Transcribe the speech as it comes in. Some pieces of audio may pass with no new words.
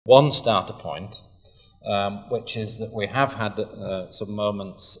one starter point, which is that we have had some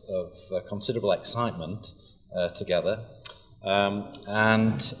moments of considerable excitement together. If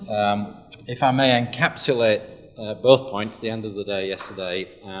I may encapsulate both points, the end of the day yesterday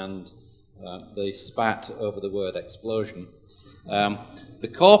and the spat over the word explosion. The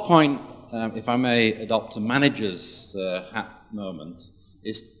core point, if I may adopt a manager's hat moment,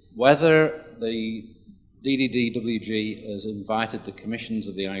 is whether the DDDWG has invited the commissions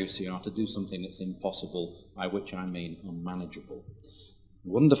of the IUCr to do something that's impossible, by which I mean unmanageable.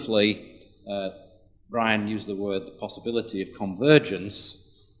 Wonderfully, Brian used the word the possibility of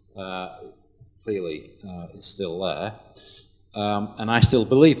convergence, clearly is still there, and I still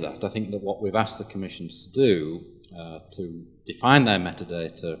believe that. I think that what we've asked the commissions to do, to define their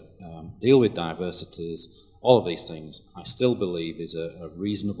metadata, deal with diversities, all of these things, I still believe is a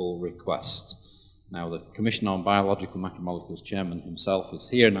reasonable request. Now, the Commission on Biological Macromolecules chairman himself is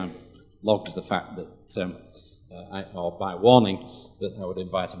here, and I'm logged the fact that, or by warning, that I would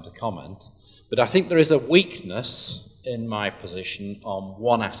invite him to comment. But I think there is a weakness in my position on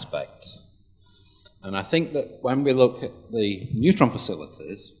one aspect. And I think that when we look at the neutron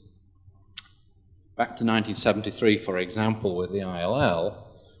facilities, back to 1973, for example, with the ILL,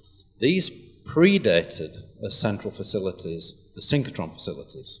 these predated as central facilities the synchrotron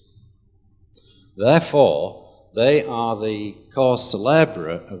facilities. Therefore, they are the cause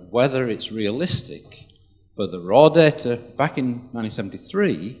célèbre of whether it's realistic for the raw data back in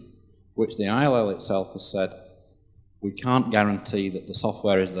 1973, which the ILL itself has said, we can't guarantee that the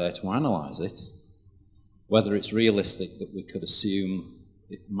software is there to analyze it, whether it's realistic that we could assume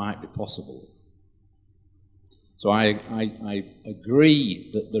it might be possible. So I agree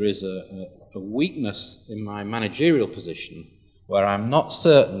that there is a weakness in my managerial position where I'm not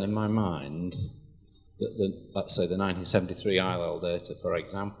certain in my mind that, let's say, the 1973 ILL data, for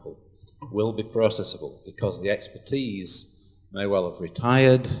example, will be processable because the expertise may well have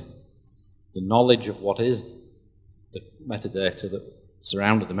retired, the knowledge of what is the metadata that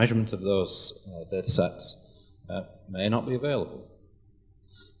surrounded the measurement of those data sets may not be available.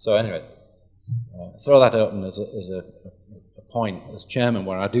 So anyway, throw that open as a point as chairman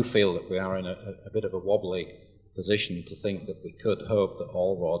where I do feel that we are in a bit of a wobbly position to think that we could hope that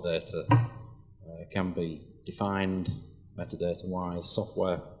all raw data can be defined metadata-wise,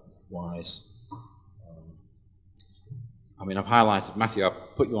 software-wise. I mean, I've highlighted, Matthew,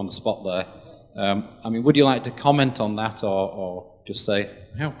 I've put you on the spot there. I mean, would you like to comment on that or just say,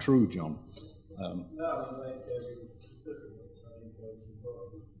 how true, John?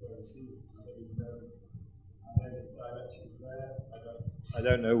 I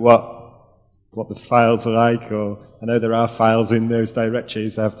don't know what the files are like, or I know there are files in those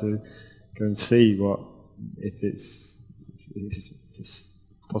directories. I have to go and see if it's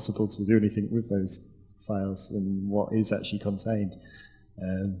possible to do anything with those files and what is actually contained.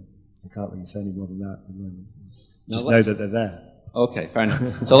 I can't really say any more than that at the moment. Just know that they're there. Okay, fair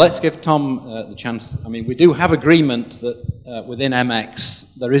enough. So let's give Tom the chance. I mean, we do have agreement that within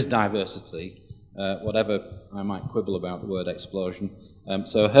MX there is diversity, whatever I might quibble about the word explosion.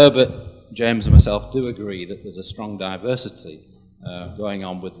 So Herbert, James and myself do agree that there's a strong diversity going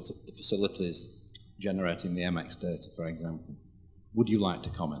on with the facilities generating the MX data, for example. Would you like to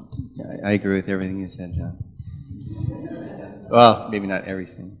comment? I agree with everything you said, John. Well, maybe not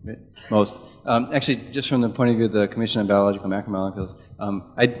everything, but most. Actually, just from the point of view of the Commission on Biological Macromolecules,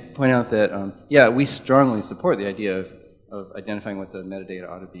 I'd point out that, yeah, we strongly support the idea of identifying what the metadata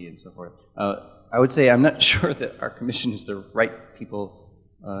ought to be and so forth. I would say I'm not sure that our commission is the right people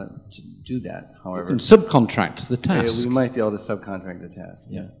to do that, however. You can subcontract the task. We might be able to subcontract the task.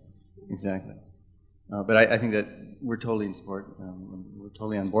 Yeah, exactly. But I think that we're totally in support. We're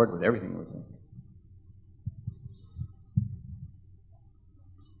totally on board with everything we're doing.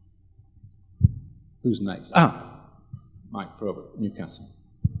 Who's next? Mike Probert, Newcastle.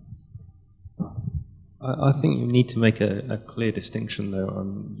 I think you need to make a clear distinction,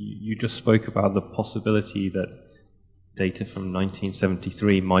 though. You just spoke about the possibility that data from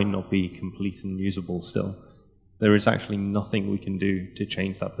 1973 might not be complete and usable still. There is actually nothing we can do to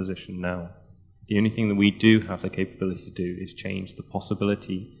change that position now. The only thing that we do have the capability to do is change the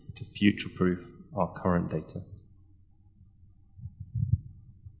possibility to future-proof our current data.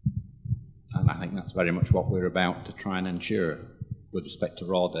 And I think that's very much what we're about to try and ensure with respect to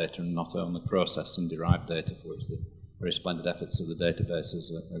raw data and not only processed and derived data, for which the very splendid efforts of the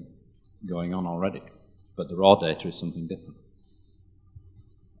databases are going on already. But the raw data is something different.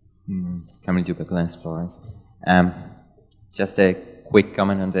 Coming to Florence. Just a quick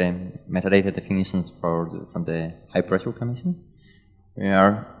comment on the metadata definitions from the High Pressure Commission. we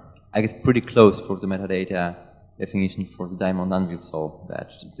are, I guess, pretty close for the metadata definition for the diamond anvil cell,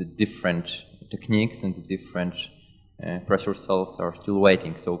 that the different techniques and the different pressure cells are still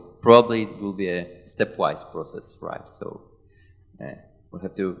waiting. So probably it will be a stepwise process, right? So we'll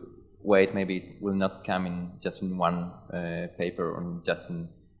have to wait. Maybe it will not come in just in one paper or just in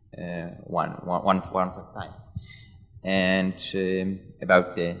one time. And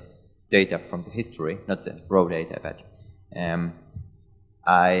about the data from the history, not the raw data, but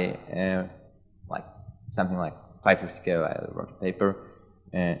I like something like 5 years ago, I wrote a paper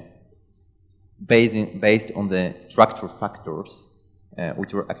based on the structural factors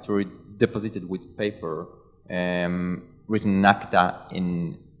which were actually deposited with paper written in ACTA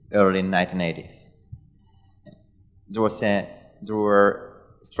in early 1980s. There were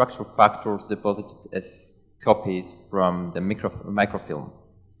structural factors deposited as copies from the microfilm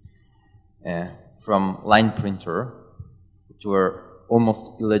from line printer, which were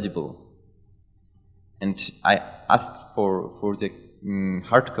almost illegible. And I asked for the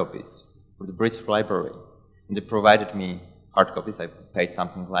hard copies for the British Library, and they provided me hard copies. I paid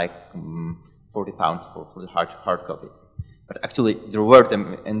something like £40 for the hard copies. But actually, there were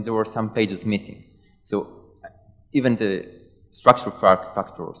them, and there were some pages missing. So even the structural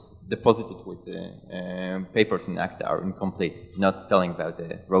factors deposited with the papers in ACTA are incomplete, not telling about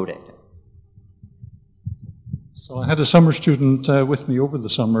the raw data. So I had a summer student with me over the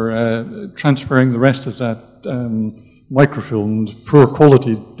summer transferring the rest of that microfilmed, poor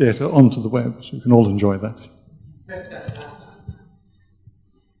quality data onto the web, so you can all enjoy that.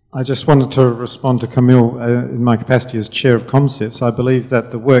 I just wanted to respond to Camille in my capacity as chair of ComSIFs. I believe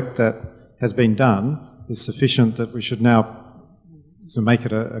that the work that has been done is sufficient that we should now make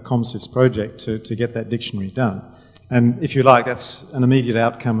it a ComSIFs project to get that dictionary done. And if you like, that's an immediate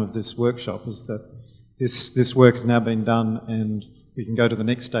outcome of this workshop, is that this work has now been done and we can go to the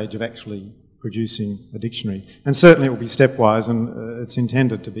next stage of actually producing a dictionary. And certainly it will be stepwise, and it's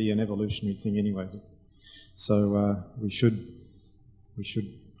intended to be an evolutionary thing anyway. So we should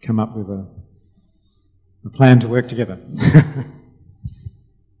come up with a plan to work together.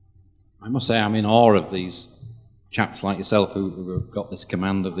 I must say I'm in awe of these chaps like yourself who have got this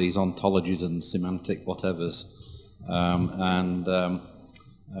command of these ontologies and semantic whatevers.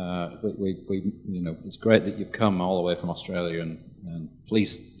 You know, it's great that you've come all the way from Australia, and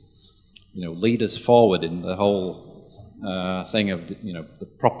please, you know, lead us forward in the whole thing of, you know, the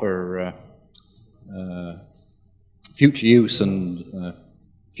proper future use and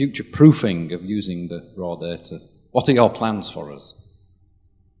future proofing of using the raw data. What are your plans for us?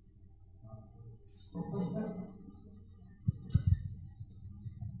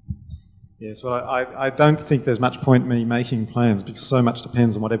 Yes, well, I don't think there's much point me making plans because so much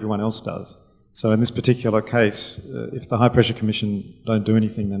depends on what everyone else does. So in this particular case, if the High Pressure Commission don't do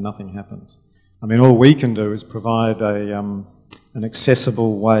anything, then nothing happens. I mean, all we can do is provide an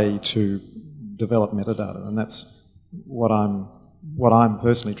accessible way to develop metadata, and that's what I'm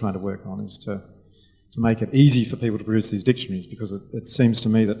personally trying to work on, is to make it easy for people to produce these dictionaries, because it seems to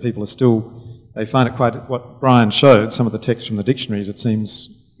me that people are still, they find it quite, what Brian showed, some of the text from the dictionaries, it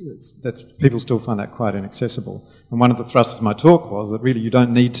seems people still find that quite inaccessible. And one of the thrusts of my talk was that really you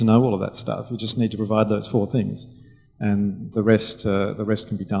don't need to know all of that stuff. You just need to provide those 4 things, and the rest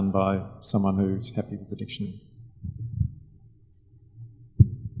can be done by someone who's happy with the dictionary.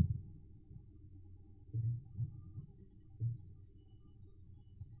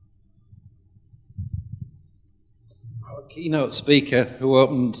 Our keynote speaker who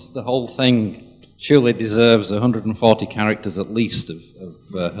opened the whole thing surely deserves 140 characters at least of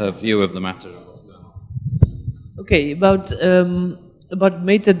her view of the matter of what's going on. Okay, about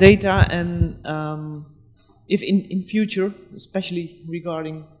metadata, and if in future, especially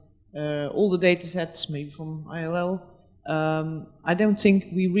regarding all the data sets, maybe from ILL, I don't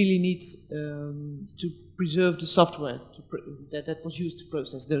think we really need to preserve the software that was used to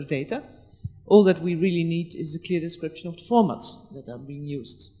process those data. All that we really need is a clear description of the formats that are being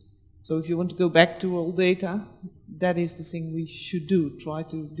used. So if you want to go back to all data, that is the thing we should do, try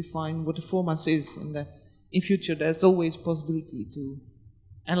to define what the formats is, and in future there's always possibility to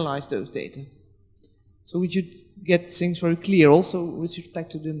analyze those data. So we should get things very clear. Also with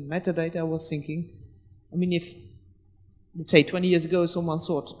respect to the metadata, I was thinking, I mean, if, let's say 20 years ago someone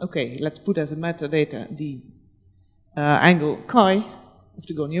thought, okay, let's put as a metadata the angle chi of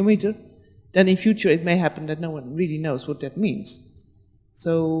the goniometer, then in future it may happen that no one really knows what that means.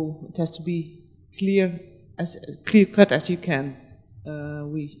 So it has to be clear cut as you can.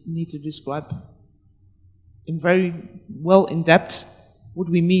 We need to describe in very well in depth what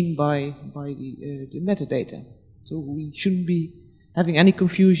we mean by the metadata. So we shouldn't be having any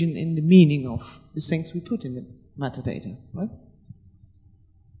confusion in the meaning of the things we put in the metadata, right?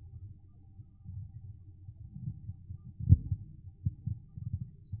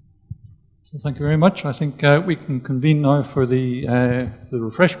 So thank you very much. I think we can convene now for the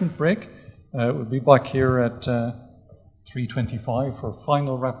refreshment break. We'll be back here at 3:25 for a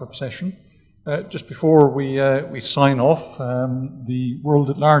final wrap-up session. Just before we sign off, the world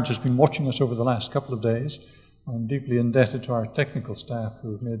at large has been watching us over the last couple of days. I'm deeply indebted to our technical staff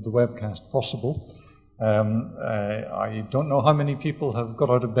who have made the webcast possible. I don't know how many people have got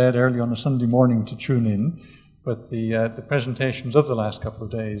out of bed early on a Sunday morning to tune in, but the presentations of the last couple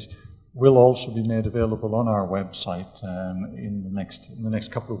of days will also be made available on our website in the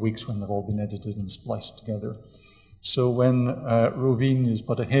next couple of weeks when they've all been edited and spliced together. So when Roveen is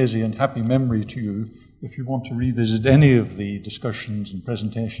but a hazy and happy memory to you, if you want to revisit any of the discussions and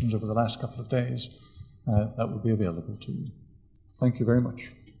presentations over the last couple of days, that will be available to you. Thank you very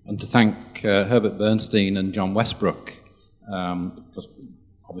much. And to thank Herbert Bernstein and John Westbrook, because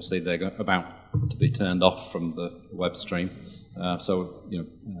obviously they're about to be turned off from the web stream. So,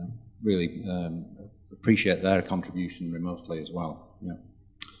 really appreciate their contribution remotely as well. Yeah.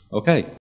 Okay.